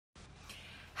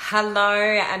Hello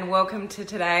and welcome to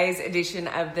today's edition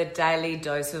of the Daily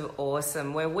Dose of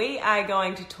Awesome, where we are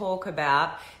going to talk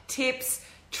about tips,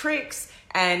 tricks,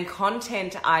 and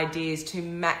content ideas to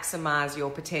maximize your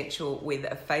potential with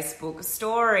Facebook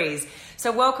stories.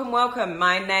 So welcome.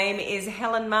 My name is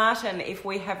Helen Martin. If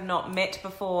we have not met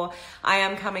before, I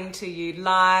am coming to you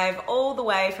live all the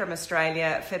way from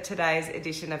Australia for today's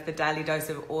edition of the Daily Dose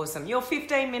of Awesome, your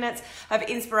 15 minutes of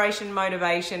inspiration,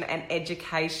 motivation, and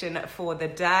education for the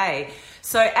day.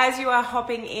 So as you are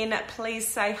hopping in, please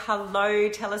say hello.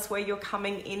 Tell us where you're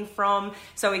coming in from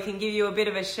so we can give you a bit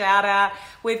of a shout out.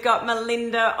 We've got Melinda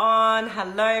on.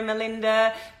 Hello,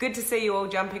 Melinda. Good to see you all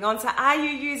jumping on. So are you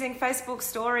using Facebook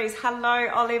stories? Hello,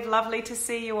 Olive. Lovely to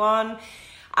see you on.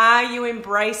 Are you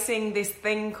embracing this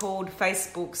thing called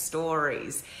Facebook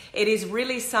stories? It is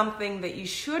really something that you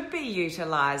should be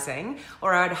utilizing,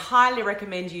 or I'd highly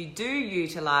recommend you do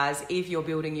utilize if you're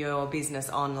building your business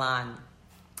online.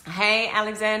 Hey,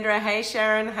 Alexandra. Hey,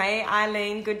 Sharon. Hey,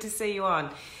 Eileen. Good to see you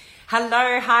on.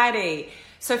 Hello, Heidi.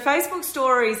 So Facebook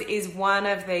Stories is one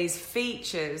of these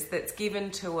features that's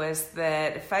given to us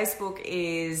that Facebook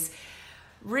is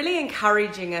really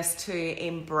encouraging us to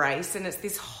embrace, and it's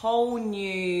this whole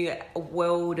new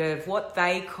world of what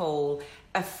they call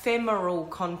ephemeral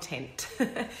content.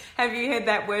 Have you heard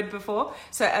that word before?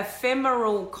 So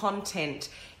ephemeral content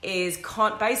is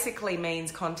basically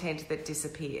means content that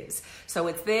disappears. So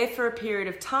it's there for a period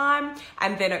of time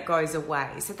and then it goes away.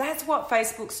 So that's what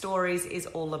Facebook Stories is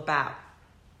all about.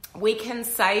 We can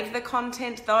save the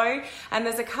content though, and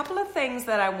there's a couple of things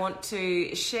that I want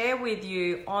to share with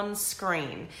you on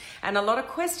screen, and a lot of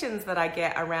questions that I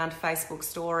get around Facebook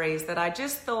stories that I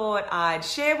just thought I'd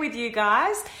share with you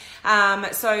guys.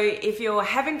 So if you're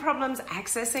having problems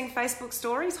accessing Facebook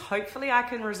stories, hopefully I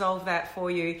can resolve that for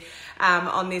you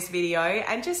on this video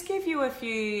and just give you a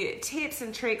few tips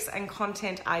and tricks and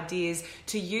content ideas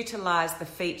to utilize the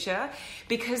feature,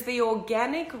 because the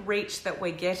organic reach that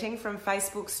we're getting from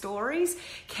Facebook stories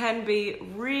can be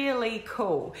really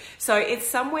cool. So it's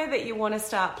somewhere that you want to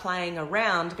start playing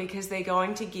around, because they're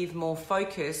going to give more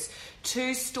focus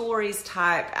to stories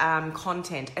type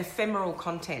content, ephemeral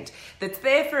content that's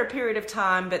there for a period of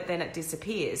time but then it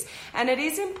disappears. And it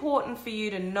is important for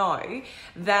you to know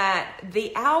that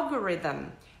the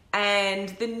algorithm and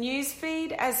the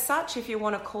newsfeed as such, if you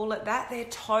want to call it that, they're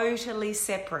totally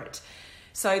separate.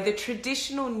 So the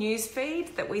traditional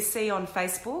newsfeed that we see on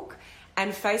Facebook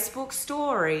and Facebook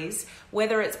stories,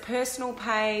 whether it's personal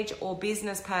page or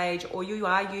business page, or you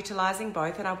are utilizing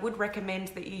both, and I would recommend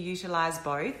that you utilize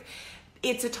both,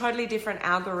 it's a totally different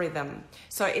algorithm.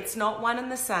 So it's not one and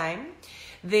the same.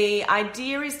 The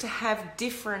idea is to have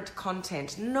different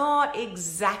content, not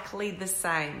exactly the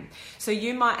same. So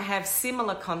you might have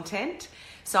similar content.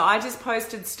 So I just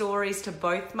posted stories to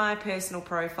both my personal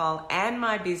profile and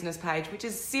my business page, which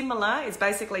is similar. It's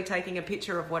basically taking a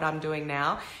picture of what I'm doing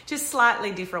now, just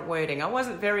slightly different wording. I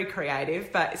wasn't very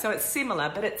creative, but so it's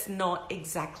similar, but it's not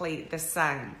exactly the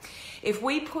same. If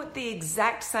we put the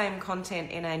exact same content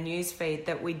in our newsfeed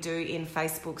that we do in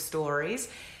Facebook stories,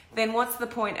 then what's the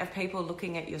point of people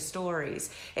looking at your stories?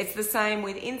 It's the same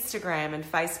with Instagram and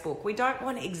Facebook. We don't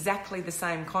want exactly the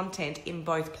same content in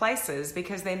both places,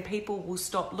 because then people will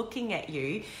stop looking at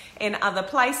you in other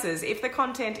places if the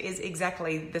content is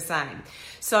exactly the same.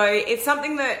 So it's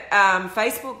something that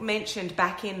Facebook mentioned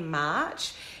back in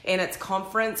March in its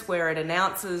conference, where it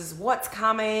announces what's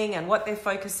coming and what they're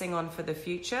focusing on for the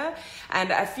future. And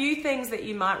a few things that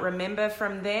you might remember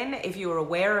from then, if you were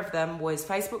aware of them, was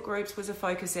Facebook groups was a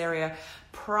focus area,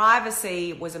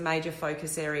 privacy was a major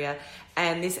focus area,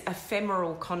 and this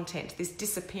ephemeral content, this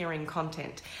disappearing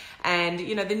content. And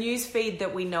you know, the news feed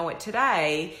that we know it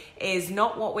today is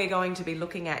not what we're going to be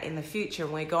looking at in the future.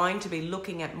 We're going to be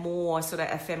looking at more sort of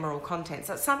ephemeral content.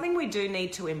 So it's something we do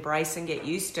need to embrace and get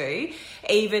used to,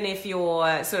 even if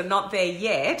you're sort of not there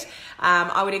yet.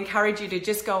 I would encourage you to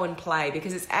just go and play,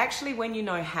 because it's actually, when you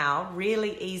know how,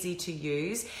 really easy to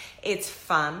use. It's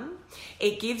fun.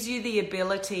 It gives you the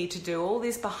ability to do all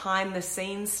this behind the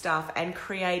scenes stuff and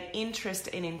create interest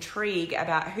and intrigue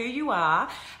about who you are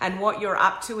and what you're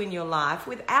up to in your life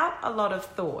without a lot of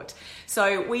thought.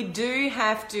 So we do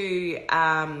have to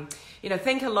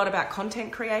think a lot about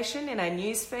content creation in our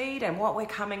newsfeed and what we're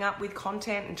coming up with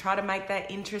content, and try to make that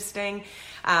interesting.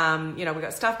 We've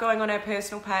got stuff going on our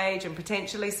personal page and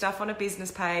potentially stuff on a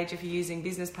business page if you're using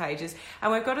business pages.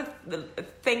 And we've got to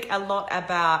think a lot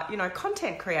about,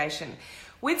 content creation.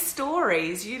 With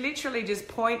stories, you literally just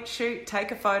point, shoot, take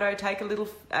a photo, take a little,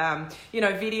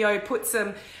 video, put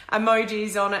some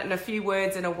emojis on it and a few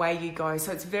words, and away you go.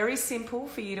 So it's very simple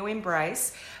for you to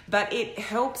embrace, but it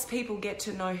helps people get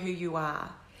to know who you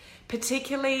are.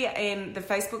 particularly in the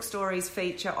Facebook Stories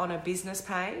feature on a business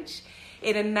page.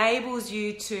 It enables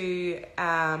you to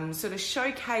sort of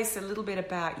showcase a little bit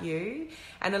about you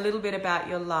and a little bit about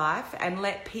your life and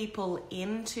let people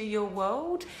into your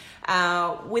world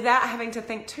without having to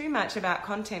think too much about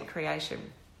content creation.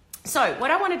 So what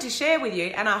I wanted to share with you,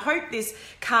 and I hope this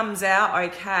comes out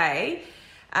okay,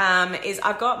 is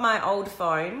I've got my old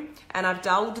phone and I've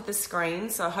dulled the screen,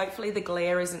 so hopefully the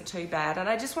glare isn't too bad. And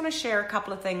I just want to share a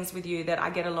couple of things with you that I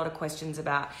get a lot of questions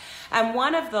about. And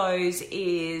one of those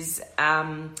is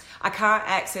I can't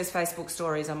access Facebook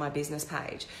Stories on my business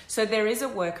page. So there is a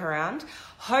workaround.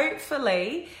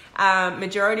 Hopefully,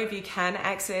 majority of you can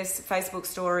access Facebook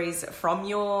Stories from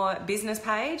your business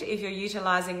page if you're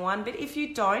utilizing one. But if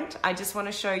you don't, I just want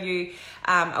to show you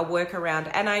a workaround.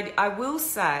 And I will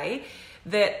say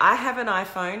that I have an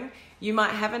iPhone, you might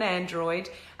have an Android,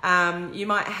 you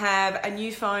might have a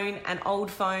new phone, an old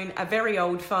phone, a very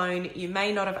old phone. You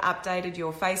may not have updated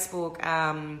your Facebook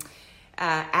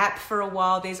app for a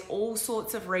while. There's all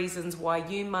sorts of reasons why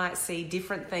you might see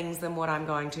different things than what I'm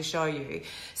going to show you.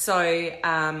 So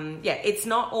it's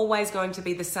not always going to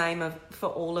be the same for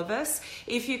all of us.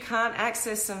 If you can't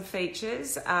access some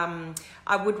features,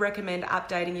 I would recommend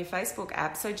updating your Facebook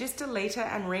app. So just delete it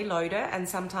and reload it, and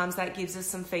sometimes that gives us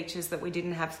some features that we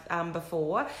didn't have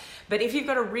before. But if you've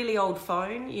got a really old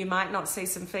phone, you might not see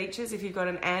some features. If you've got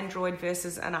an Android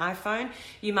versus an iPhone,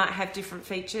 you might have different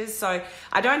features. So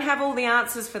I don't have all the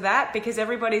answers for that because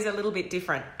everybody's a little bit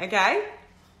different, okay?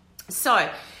 So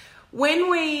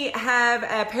when we have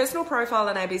a personal profile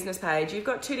on our business page, you've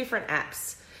got two different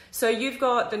apps. So you've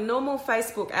got the normal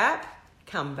Facebook app.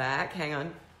 Come back, hang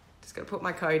on. Just got to put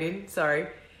my code in, sorry.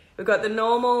 We've got the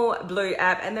normal blue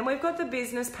app, and then we've got the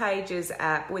business pages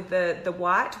app with the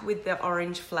white with the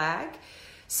orange flag.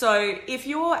 So if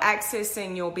you're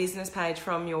accessing your business page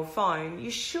from your phone, you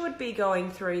should be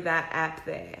going through that app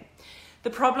there.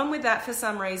 The problem with that for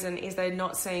some reason is they're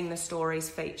not seeing the stories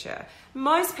feature.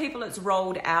 Most people it's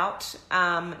rolled out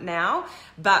now,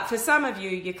 but for some of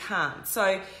you, you can't.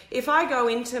 So if I go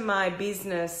into my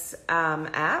business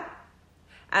app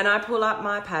and I pull up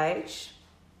my page,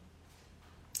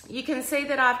 you can see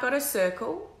that I've got a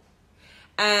circle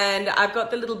and I've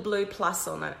got the little blue plus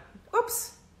on it.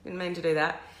 Oops, didn't mean to do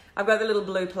that. I've got the little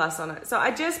blue plus on it. So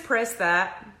I just press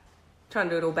that, try and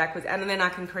do it all backwards, and then I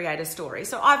can create a story.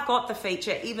 So I've got the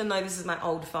feature even though this is my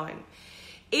old phone.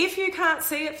 If you can't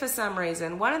see it for some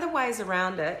reason, one of the ways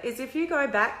around it is if you go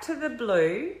back to the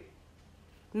blue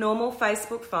normal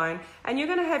Facebook phone, and you're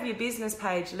going to have your business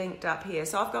page linked up here.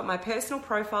 So I've got my personal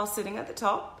profile sitting at the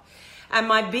top and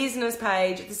my business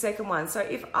page, the second one. So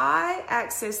if I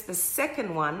access the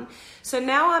second one, so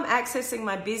now I'm accessing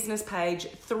my business page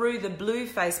through the blue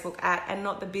Facebook app and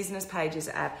not the business pages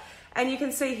app. And you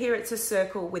can see here it's a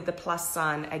circle with the plus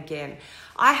sign again.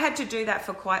 I had to do that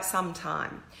for quite some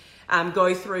time.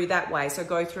 Go through that way. So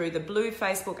go through the blue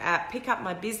Facebook app, pick up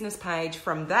my business page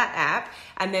from that app,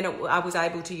 and then I was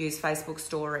able to use Facebook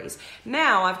Stories.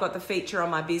 Now I've got the feature on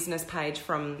my business page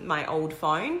from my old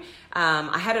phone.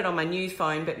 I had it on my new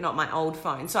phone, but not my old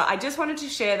phone. So I just wanted to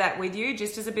share that with you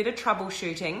just as a bit of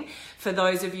troubleshooting for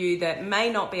those of you that may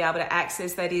not be able to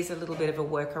access. That is a little bit of a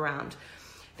workaround.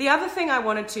 The other thing I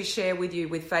wanted to share with you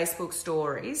with Facebook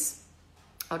Stories,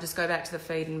 I'll just go back to the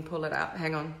feed and pull it up.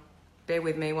 Hang on. Bear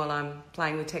with me while I'm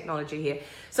playing with technology here.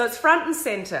 So it's front and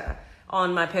center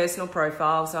on my personal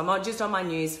profile. So I'm just on my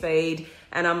news feed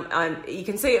and you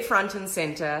can see it front and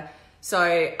center. So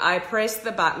I press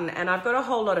the button and I've got a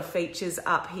whole lot of features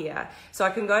up here. So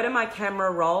I can go to my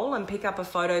camera roll and pick up a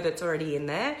photo that's already in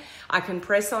there. I can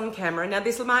press on camera. Now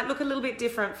this might look a little bit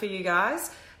different for you guys,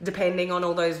 depending on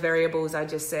all those variables I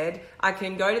just said. I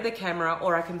can go to the camera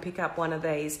or I can pick up one of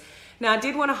these. Now I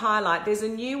did want to highlight, there's a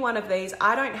new one of these.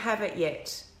 I don't have it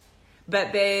yet,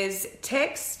 but there's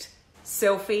text,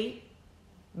 selfie,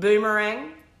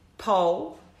 boomerang,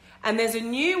 poll, and there's a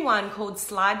new one called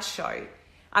slideshow.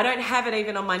 I don't have it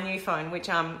even on my new phone, which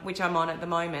I'm on at the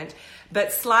moment, but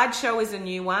slideshow is a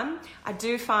new one. I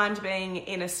do find being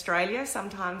in Australia,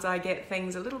 sometimes I get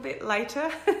things a little bit later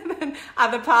than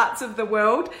other parts of the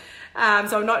world. So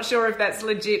I'm not sure if that's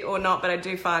legit or not, but I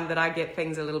do find that I get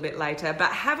things a little bit later.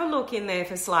 But have a look in there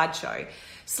for slideshow.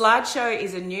 Slideshow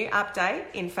is a new update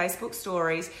in Facebook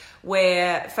Stories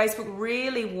where Facebook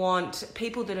really want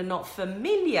people that are not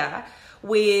familiar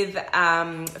with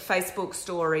Facebook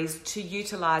Stories to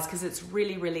utilize, because it's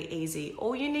really, really easy.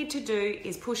 All you need to do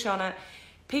is push on it,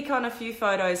 pick on a few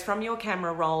photos from your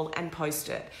camera roll and post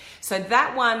it. So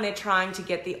that one, they're trying to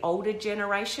get the older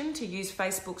generation to use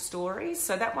Facebook Stories.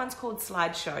 So that one's called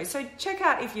Slideshow. So check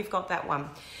out if you've got that one.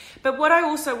 But what I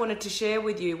also wanted to share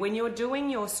with you, when you're doing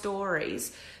your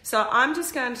stories, so I'm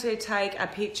just going to take a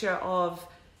picture of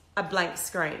a blank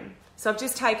screen. So I've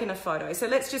just taken a photo. So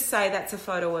let's just say that's a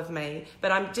photo of me,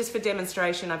 but I'm just for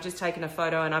demonstration, I've just taken a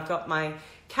photo and I've got my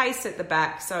case at the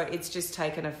back, so it's just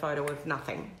taken a photo of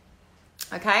nothing.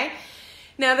 Okay?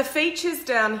 Now the features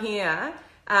down here,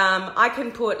 I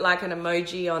can put like an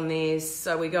emoji on this,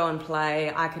 so we go and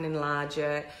play, I can enlarge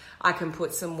it, I can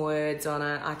put some words on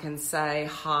it, I can say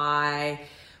hi,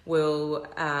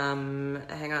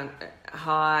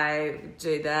 hi,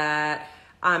 do that.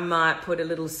 I might put a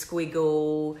little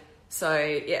squiggle. So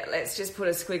yeah, let's just put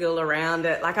a squiggle around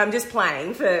it. Like I'm just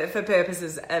playing for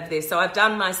purposes of this. So I've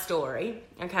done my story,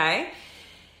 okay?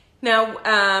 Now,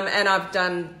 and I've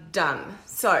done.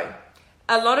 So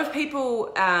a lot of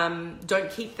people don't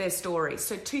keep their stories.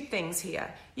 So two things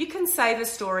here. You can save a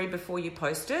story before you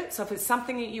post it. So if it's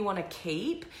something that you want to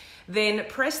keep, then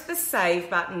press the save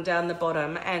button down the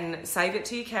bottom and save it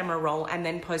to your camera roll and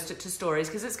then post it to stories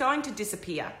because it's going to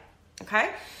disappear,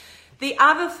 okay? The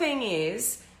other thing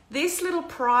is this little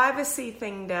privacy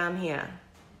thing down here.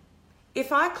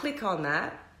 If I click on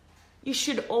that, you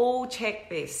should all check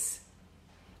this.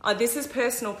 This is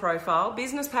personal profile.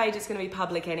 Business page is going to be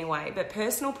public anyway, but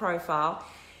personal profile,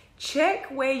 check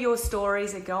where your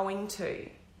stories are going to.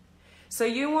 So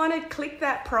you want to click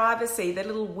that privacy, the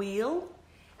little wheel,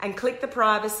 and click the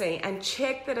privacy and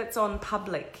check that it's on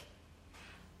public.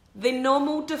 The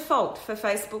normal default for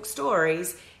Facebook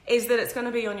stories is that it's going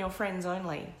to be on your friends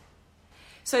only.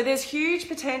 So there's huge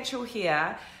potential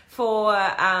here for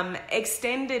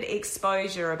extended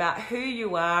exposure about who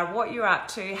you are, what you're up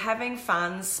to, having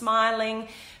fun, smiling,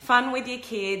 fun with your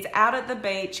kids, out at the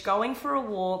beach, going for a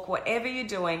walk, whatever you're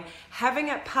doing, having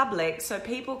it public so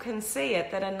people can see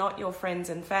it that are not your friends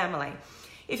and family.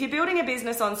 If you're building a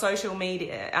business on social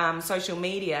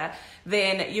media,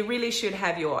 then you really should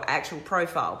have your actual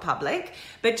profile public.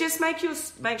 But just make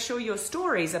sure your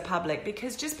stories are public,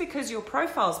 because just because your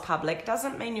profile's public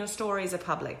doesn't mean your stories are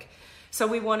public. So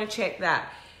we want to check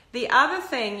that. The other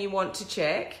thing you want to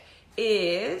check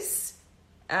is,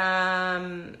 it's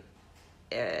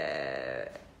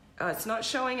not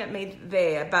showing at me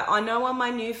there, but I know on my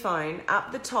new phone,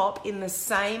 up the top in the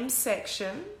same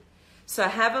section, so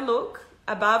have a look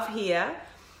above here,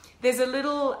 there's a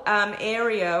little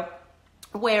area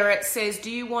where it says,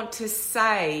 do you want to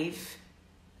save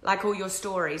like all your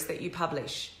stories that you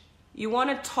publish? You want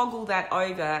to toggle that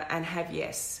over and have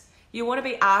yes. You want to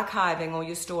be archiving all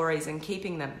your stories and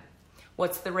keeping them.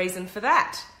 What's the reason for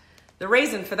that? The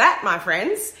reason for that, my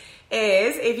friends,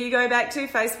 is if you go back to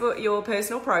Facebook, your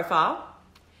personal profile,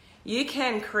 you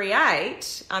can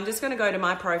create, I'm just going to go to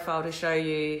my profile to show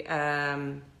you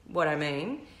what I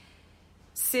mean.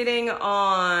 Sitting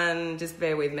on, just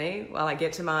bear with me while I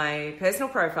get to my personal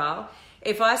profile.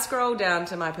 If I scroll down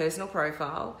to my personal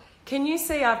profile, can you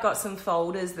see I've got some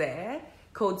folders there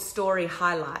called story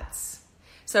highlights?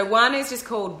 So one is just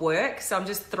called work. So I'm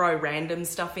just throw random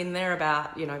stuff in there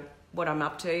about, what I'm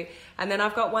up to. And then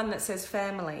I've got one that says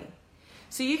family.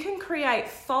 So you can create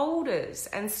folders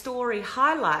and story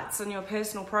highlights on your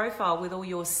personal profile with all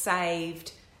your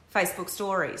saved Facebook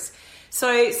stories.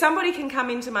 So somebody can come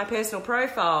into my personal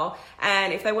profile,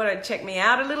 and if they want to check me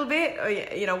out a little bit,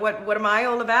 or, what am I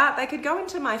all about? They could go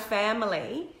into my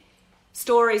family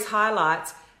stories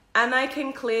highlights, and they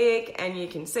can click, and you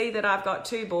can see that I've got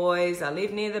 2 boys. I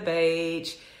live near the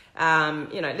beach.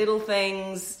 Little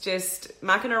things, just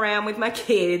mucking around with my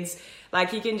kids.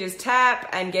 Like you can just tap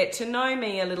and get to know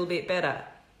me a little bit better.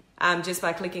 Just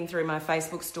by clicking through my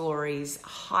Facebook stories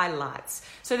highlights.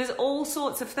 So there's all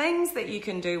sorts of things that you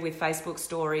can do with Facebook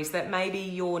stories that maybe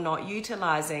you're not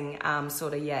utilizing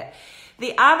yet.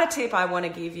 The other tip I want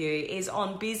to give you is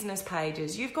on business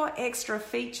pages. You've got extra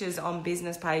features on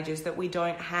business pages that we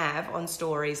don't have on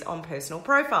stories on personal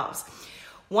profiles.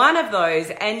 One of those,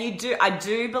 and I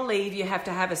do believe you have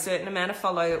to have a certain amount of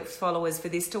followers for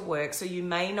this to work, so you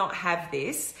may not have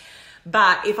this.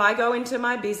 But if I go into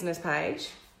my business page,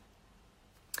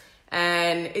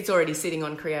 and it's already sitting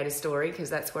on Create a Story because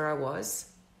that's where I was.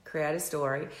 Create a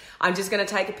Story. I'm just going to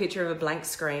take a picture of a blank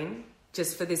screen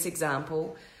just for this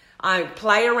example. I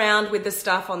play around with the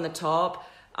stuff on the top.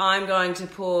 I'm going to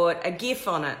put a GIF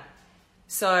on it.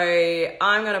 So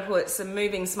I'm going to put some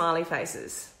moving smiley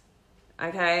faces.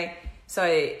 Okay? So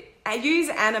I use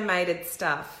animated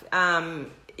stuff.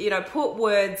 Put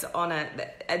words on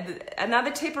it.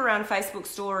 Another tip around Facebook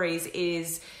stories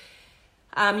is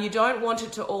you don't want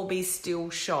it to all be still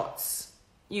shots.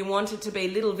 You want it to be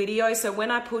little video. So when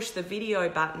I push the video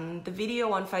button, the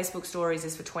video on Facebook Stories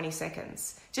is for 20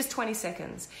 seconds, just 20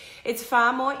 seconds. It's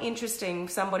far more interesting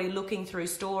for somebody looking through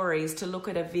stories to look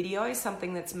at a video,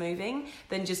 something that's moving,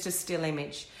 than just a still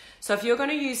image. So if you're going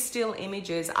to use still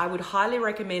images, I would highly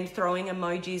recommend throwing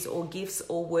emojis or GIFs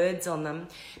or words on them,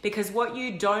 because what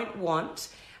you don't want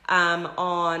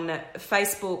on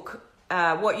Facebook,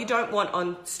 what you don't want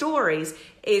on stories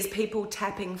is people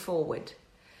tapping forward.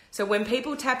 So when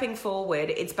people tapping forward,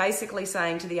 it's basically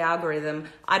saying to the algorithm,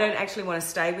 I don't actually want to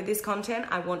stay with this content,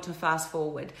 I want to fast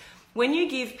forward. When you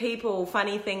give people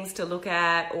funny things to look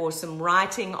at or some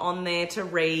writing on there to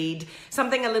read,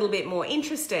 something a little bit more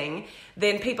interesting,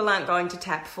 then people aren't going to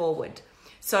tap forward.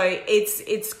 So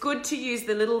it's good to use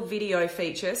the little video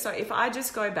feature. So if I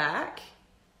just go back,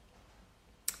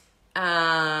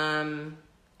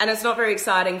 and it's not very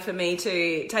exciting for me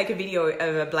to take a video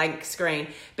of a blank screen,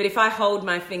 but if I hold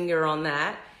my finger on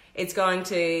that,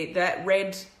 that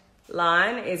red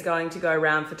line is going to go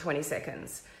around for 20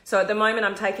 seconds. So at the moment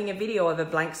I'm taking a video of a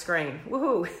blank screen,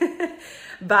 woohoo.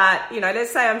 But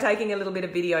let's say I'm taking a little bit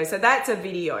of video. So that's a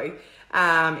video.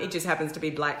 It just happens to be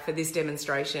black for this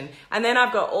demonstration. And then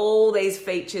I've got all these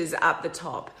features up the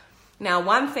top. Now,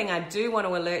 one thing I do want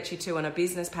to alert you to on a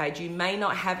business page, you may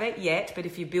not have it yet, but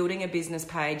if you're building a business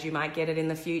page, you might get it in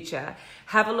the future.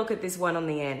 Have a look at this one on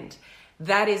the end.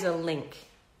 That is a link.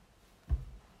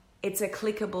 It's a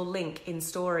clickable link in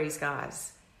Stories,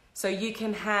 guys. So you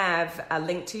can have a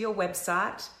link to your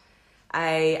website,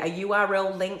 a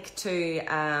URL link to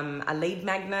a lead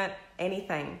magnet,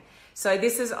 anything. So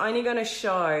this is only going to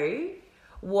show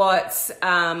what's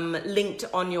linked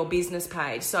on your business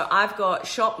page. So I've got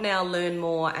Shop Now, Learn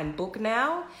More, and Book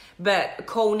Now, but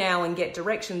Call Now and Get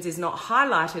Directions is not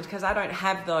highlighted because I don't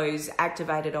have those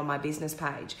activated on my business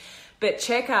page. But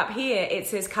check up here, it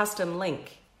says custom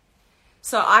link.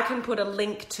 So I can put a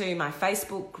link to my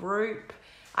Facebook group,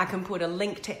 I can put a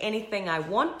link to anything I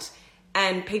want,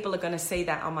 and people are going to see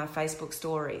that on my Facebook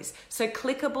stories. So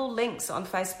clickable links on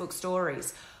Facebook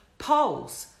stories.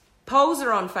 Polls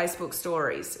are on Facebook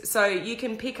stories. So you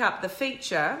can pick up the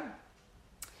feature.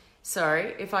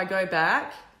 Sorry, if I go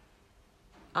back,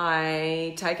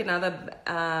 I take another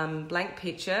blank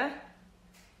picture.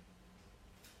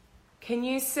 Can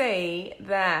you see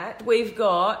that we've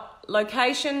got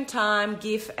location, time,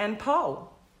 GIF, and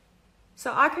poll?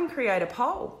 So I can create a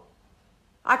poll.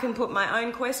 I can put my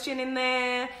own question in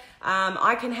there.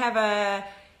 I can have a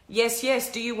yes,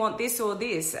 do you want this or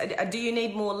this? Do you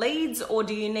need more leads or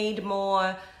do you need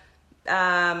more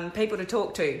people to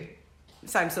talk to?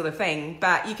 Same sort of thing,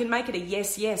 but you can make it a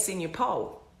yes in your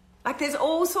poll. Like there's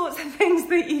all sorts of things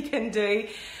that you can do.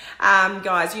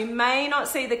 Guys, you may not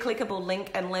see the clickable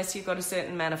link unless you've got a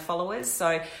certain amount of followers.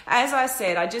 So as I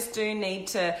said, I just do need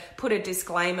to put a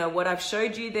disclaimer. What I've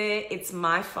showed you there, it's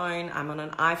my phone. I'm on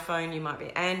an iPhone. You might be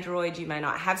Android. You may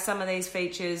not have some of these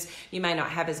features. You may not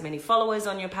have as many followers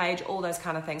on your page, all those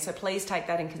kind of things. So please take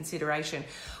that in consideration.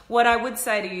 What I would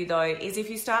say to you though, is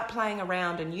if you start playing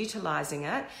around and utilizing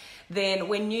it, then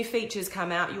when new features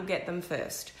come out, you'll get them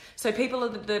first. So people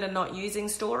that are not using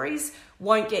stories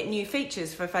won't get new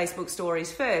features for Facebook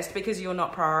stories first because you're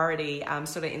not priority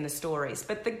sort of in the stories.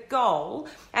 But the goal,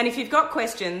 and if you've got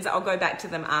questions, I'll go back to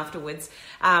them afterwards.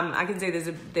 I can see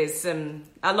there's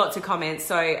lots of comments.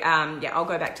 So yeah, I'll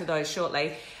go back to those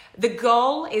shortly. The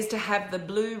goal is to have the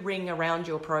blue ring around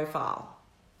your profile.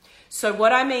 So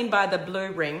what I mean by the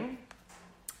blue ring,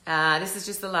 this is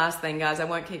just the last thing, guys. I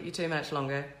won't keep you too much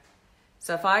longer.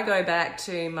 So if I go back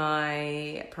to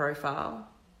my profile,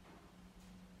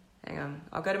 hang on,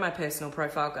 I'll go to my personal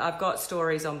profile. I've got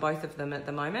stories on both of them at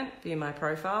the moment. View my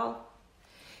profile.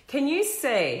 Can you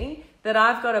see that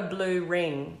I've got a blue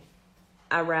ring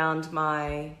around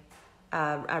my,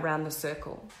 around the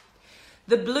circle?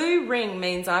 The blue ring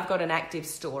means I've got an active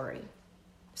story.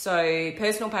 So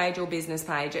personal page or business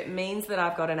page, it means that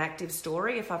I've got an active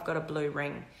story if I've got a blue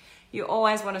ring. You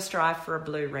always want to strive for a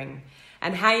blue ring.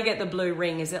 And how you get the blue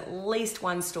ring is at least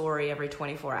one story every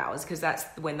 24 hours because that's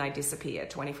when they disappear,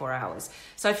 24 hours.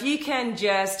 So if you can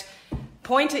just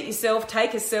point at yourself,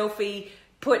 take a selfie,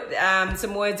 put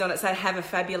some words on it, say, have a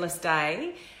fabulous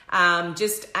day.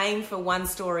 Just aim for one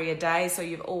story a day so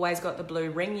you've always got the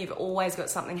blue ring. You've always got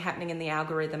something happening in the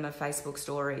algorithm of Facebook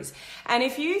stories. And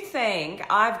if you think,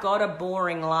 I've got a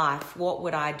boring life, what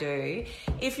would I do?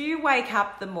 If you wake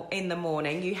up in the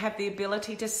morning, you have the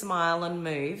ability to smile and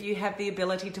move. You have the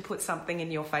ability to put something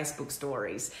in your Facebook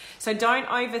stories. So don't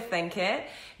overthink it.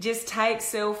 Just take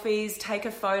selfies, take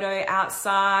a photo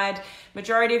outside,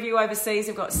 Majority of you overseas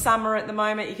have got summer at the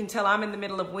moment. You can tell I'm in the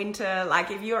middle of winter. Like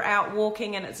if you're out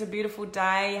walking and it's a beautiful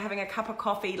day, having a cup of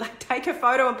coffee, like take a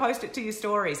photo and post it to your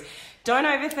stories. Don't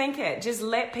overthink it. Just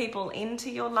let people into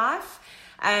your life.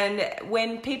 And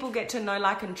when people get to know,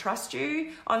 like, and trust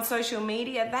you on social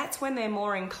media, that's when they're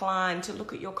more inclined to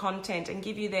look at your content and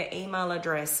give you their email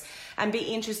address and be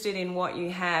interested in what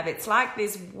you have. It's like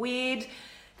this weird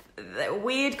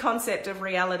concept of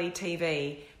reality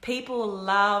TV. People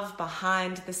love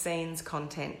behind the scenes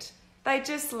content. They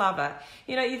just love it.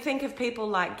 You know, you think of people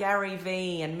like Gary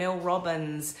Vee and Mel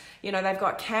Robbins, you know, they've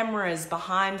got cameras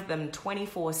behind them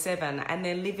 24/7 and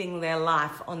they're living their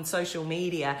life on social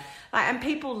media. And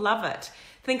people love it.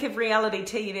 Think of reality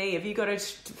TV. Have you got a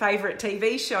favorite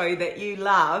TV show that you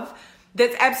love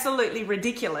that's absolutely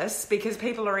ridiculous because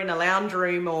people are in a lounge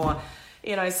room or,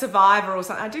 you know, Survivor or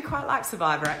something? I do quite like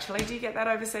Survivor, actually. Do you get that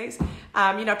overseas?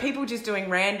 You know, people just doing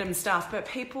random stuff, but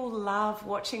people love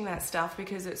watching that stuff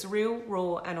because it's real,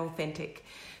 raw, and authentic.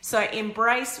 So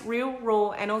embrace real,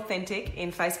 raw, and authentic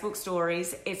in Facebook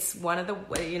stories. It's one of the,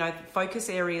 you know, focus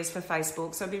areas for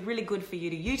Facebook. So it'd be really good for you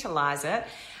to utilize it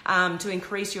to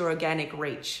increase your organic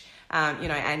reach, you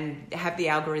know, and have the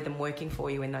algorithm working for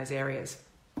you in those areas.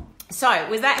 So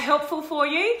was that helpful for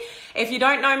you? If you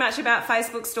don't know much about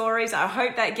Facebook stories, I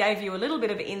hope that gave you a little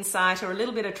bit of insight or a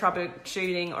little bit of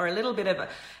troubleshooting or a little bit of,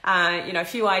 you know, a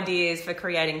few ideas for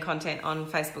creating content on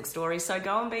Facebook stories. So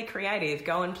go and be creative,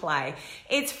 go and play.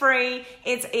 It's free,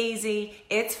 it's easy,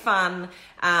 it's fun.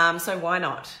 So why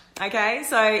not? Okay,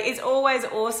 so it's always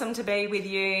awesome to be with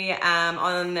you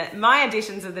on my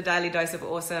editions of the Daily Dose of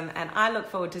Awesome, and I look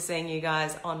forward to seeing you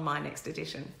guys on my next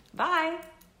edition. Bye.